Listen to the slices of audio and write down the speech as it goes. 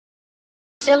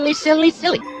Silly, silly,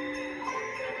 silly.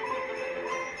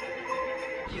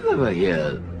 Did you ever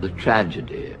hear the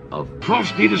tragedy of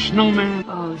Frosty the Snowman?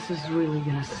 Oh, this is really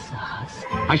gonna suck.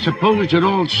 I suppose it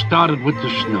all started with the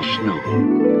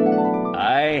snow.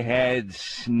 I had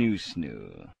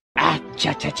snoo. Ah,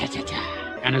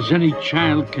 cha-cha-cha-cha-cha. And as any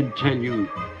child can tell you,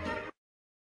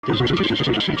 for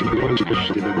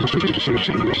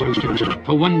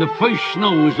when the first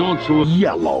snow is also a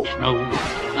yellow snow,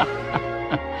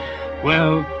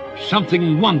 well,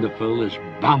 something wonderful is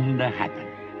bound to happen.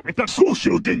 It's a school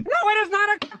shooting! No, it is not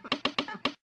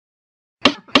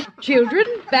a... Children,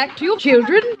 back to your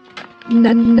children.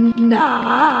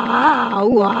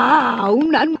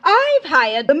 I've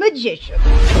hired a magician.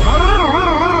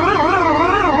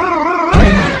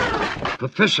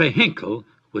 Professor Hinkle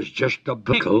was just a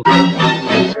pickle.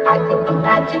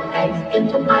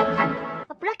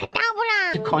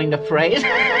 To coin the phrase,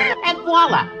 and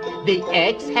voila, the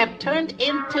eggs have turned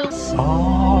into...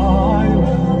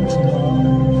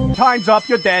 Time's up,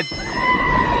 you're dead.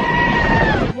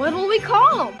 What'll we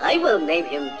call him? I will name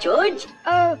him George.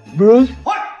 Bruce?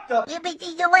 What the?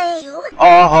 Yippee the way. Oh,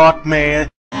 hot man.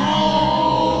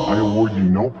 I award you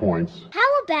no points.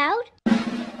 How about?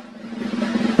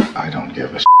 I don't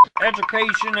give a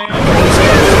Education and...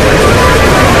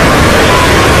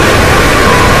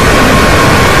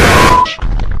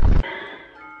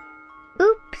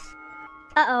 Oops.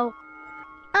 Uh-oh.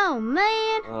 Oh,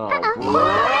 man.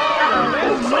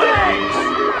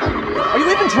 Are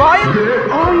you even trying?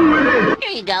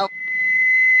 Here you go.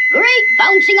 Great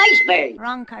bouncing iceberg.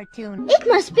 Wrong cartoon. It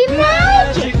must be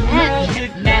magic.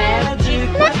 Magic, magic,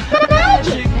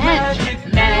 Magic.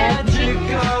 magic, magic.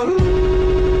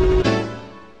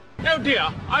 Oh dear,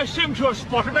 I seem to have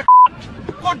spotted a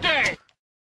Good day.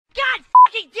 God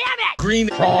fucking damn it! Green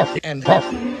Froffy and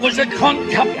Froffy was a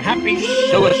concup happy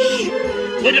source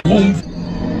with a move.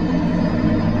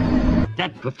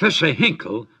 That Professor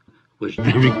Hinkle was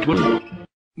very good.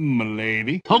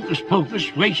 M'lady. Hocus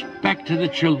Pocus raced back to the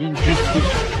children just as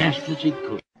fast as he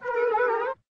could.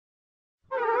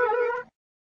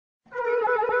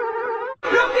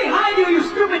 Look behind you, you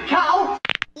stupid cow!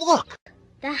 Look!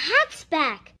 The hat's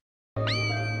back.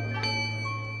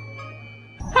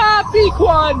 Happy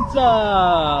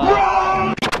Kwanzaa!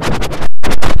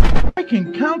 I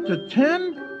can count to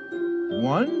 10.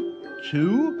 1,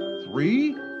 2,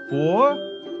 3, 4,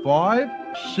 5,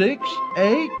 6,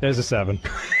 8. There's a 7.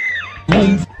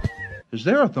 Is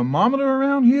there a thermometer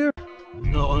around here?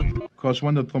 No. Because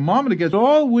when the thermometer gets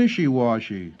all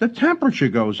wishy-washy, the temperature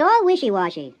goes up. All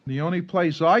wishy-washy. The only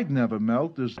place I'd never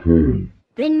melt is...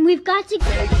 Then we've got to...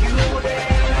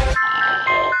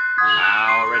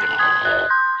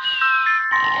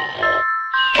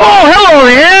 Oh, hello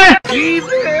there!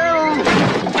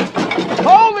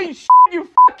 Holy shit, you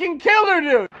fucking killed her,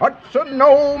 dude! Hudson,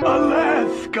 Nome,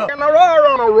 Alaska, and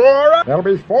Aurora. That'll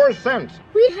be 4 cents.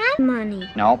 We had money.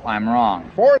 Nope, I'm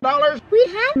wrong. $4. We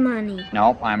had money.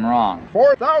 Nope, I'm wrong.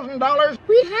 $4,000.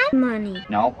 We had money.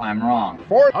 Nope, I'm wrong.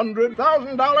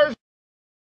 $400,000.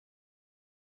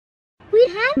 We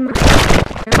had money.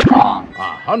 Wrong.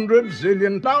 $100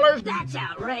 zillion. That's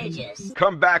outrageous.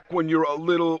 Come back when you're a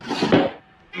little...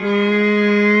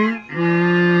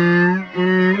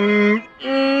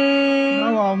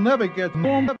 Now I'll never get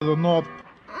home to the North.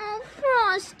 Oh,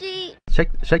 Frosty.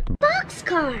 Shake the...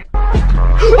 Boxcar.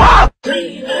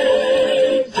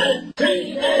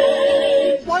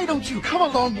 Why don't you come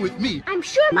along with me? I'm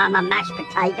sure Mama Mashed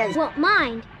Potatoes won't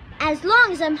mind, as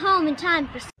long as I'm home in time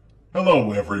for...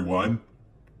 Hello, everyone.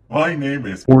 My name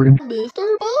is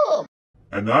Mr. Bob.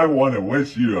 and I want to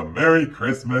wish you a Merry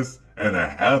Christmas and a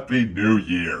Happy New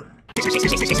Year. Think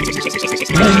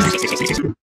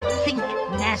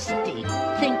nasty.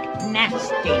 Think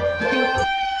nasty. Think...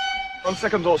 On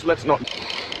second thoughts, let's not...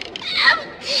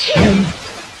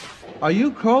 Are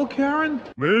you cold, Karen?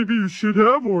 Maybe you should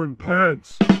have worn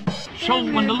pants. So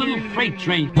when the little freight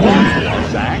train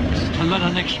passed to let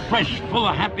an express full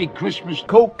of happy Christmas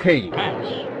Cocaine.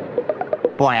 pass,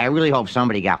 Boy, I really hope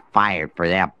somebody got fired for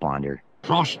that blunder.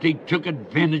 Frosty took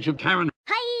advantage of Karen.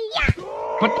 Hi-ya!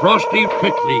 But Frosty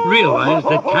quickly realized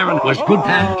that Karen was good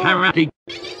at karate.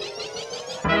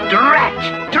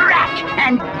 Drat,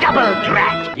 and double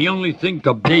drat. The only thing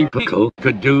the Bay Pickle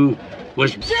could do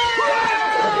was...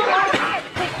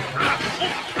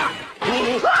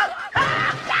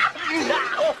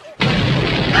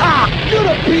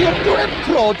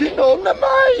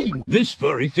 This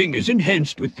furry thing is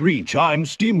enhanced with 3 chime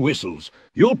steam whistles.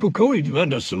 Your Pukoid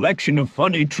and a selection of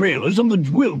funny trailers on the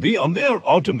will be on there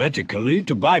automatically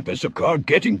to bypass a car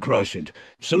getting crushed.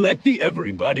 Select the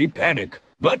Everybody Panic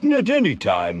button at any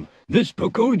time. This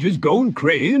Pokoj is going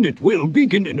cray and it will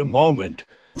begin in a moment.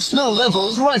 Snow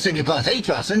levels rising about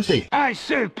 8%. I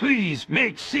say please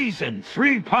make season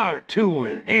 3 part 2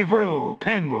 with Avro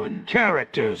Penguin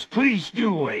characters. Please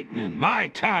do wait in my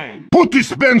time. Put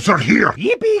dispenser here!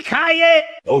 Yippee-ki-yay!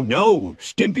 Oh no,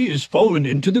 Stimpy has fallen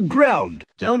into the ground.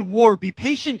 Don't worry, be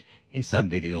patient. And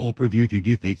someday the whole preview to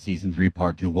do Fate Season 3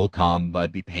 Part 2 will come,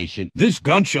 but be patient. This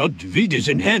gunshot David is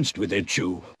enhanced with it,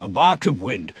 Chew. A bark of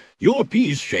wind. Your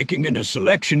piece shaking and a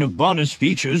selection of bonus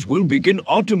features will begin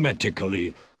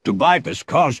automatically. To bypass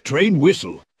car's train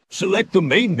whistle, select the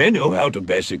main menu how to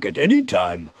basic at any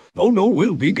time. Oh no,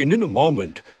 will begin in a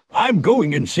moment. I'm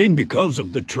going insane because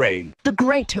of the train. The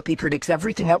Great Tuppy predicts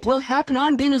everything that will happen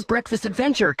on Bina's breakfast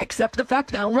adventure, except the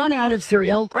fact that I'll run out of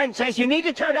cereal. Princess, you need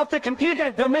to turn off the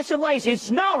computer. The Mr. Lace is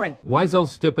snoring. Why so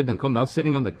stupid and come out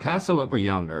sitting on the castle over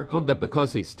yonder? Hold that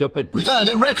because he's stupid. We found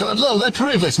a record low that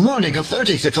previous morning of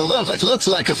 36 below. It looks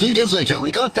like a few days later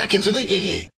we got back into the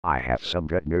EE. I have some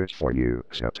good news for you.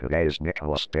 So today is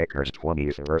Nicholas Baker's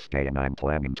 20th birthday and I'm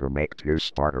planning to make 2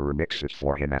 starter remixes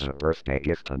for him as a birthday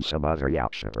gift, and some other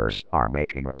Yautchivers are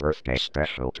making a birthday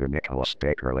special to Nicholas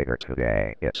Baker later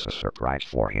today. It's a surprise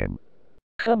for him.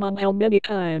 Come on, how many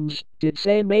times did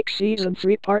they make Season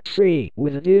 3 Part 3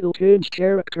 with Doodle Tunes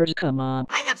characters? Come on.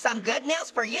 I have some good news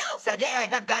for you. So there I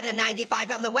have got a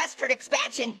 95 on the Westford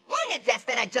expansion. One test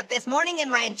that I took this morning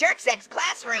in Ryan Jerksek's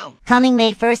classroom. Coming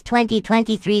May 1st,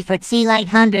 2023 for Light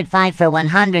 105 for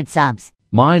 100 subs.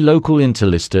 My local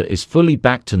Interlister is fully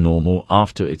back to normal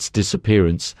after its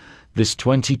disappearance this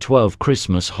 2012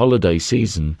 Christmas holiday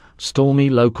season. Stormy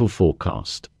local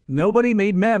forecast. Nobody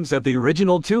made memes of the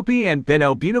original Tupi and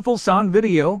Benno Beautiful song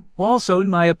video. Also, in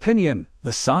my opinion,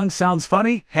 the song sounds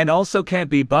funny and also can't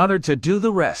be bothered to do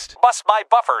the rest. Bust my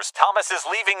buffers. Thomas is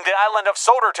leaving the island of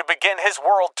Solder to begin his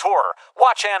world tour.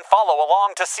 Watch and follow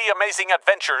along to see amazing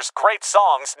adventures, great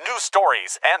songs, new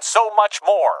stories, and so much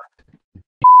more.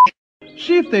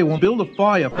 See if they won't build a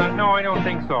fire. No, I don't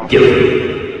think so.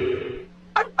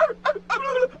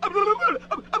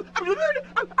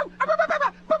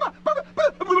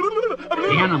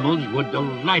 The animals were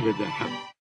delighted to have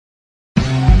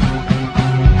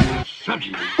such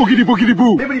a Boogity boogity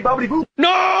boo! Bibbidi bobbidi boo!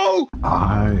 No!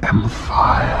 I am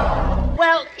fire.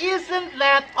 Well, isn't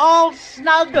that all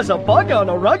snug? There's a bug on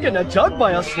a rug and a jug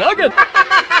by a sluggin.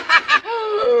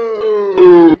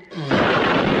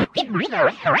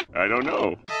 I don't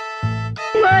know.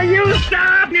 Will you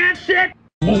stop? That's it!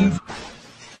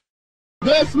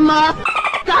 This muff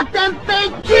got them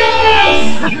fake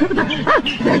kids!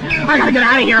 I gotta get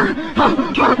out of here!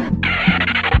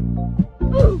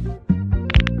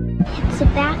 It's a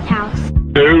bathhouse.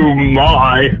 Oh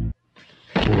my!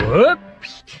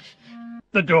 Whoops!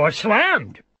 The door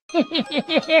slammed!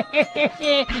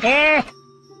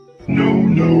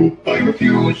 No, I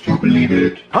refuse to believe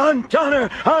it. On Donner,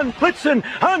 on Blitzen,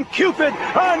 on Cupid,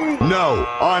 on... No,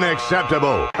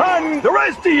 unacceptable. On the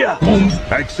rest of you!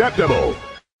 Acceptable.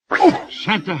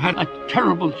 Santa had a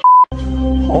terrible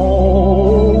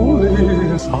Holy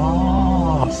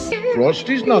sauce.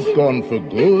 Frosty's not gone for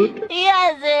good.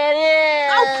 Yes, it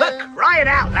is. Oh, for crying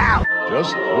out loud!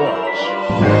 Just watch.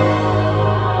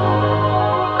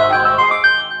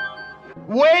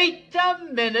 Wait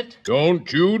a minute.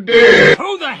 Don't you dare!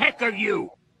 Who the heck are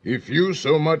you? If you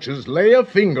so much as lay a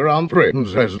finger on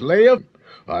Prince as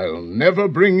I'll never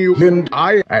bring you in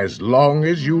as long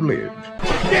as you live.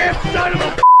 Damn son of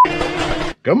a...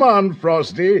 Come on,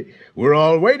 Frosty. We're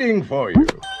all waiting for you.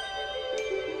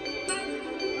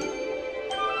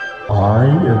 I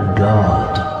am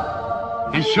God.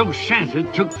 And so Santa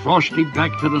took Frosty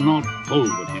back to the North Pole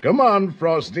with him. Come on,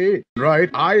 Frosty. Right,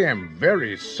 I am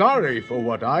very sorry for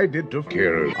what I did to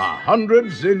Kira 100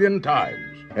 zillion times.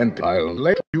 And I'll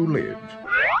let you live.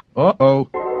 Uh-oh.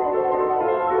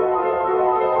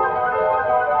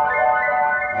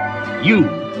 You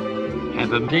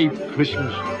have a Merry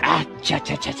Christmas. Ah,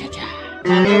 cha-cha-cha-cha-cha.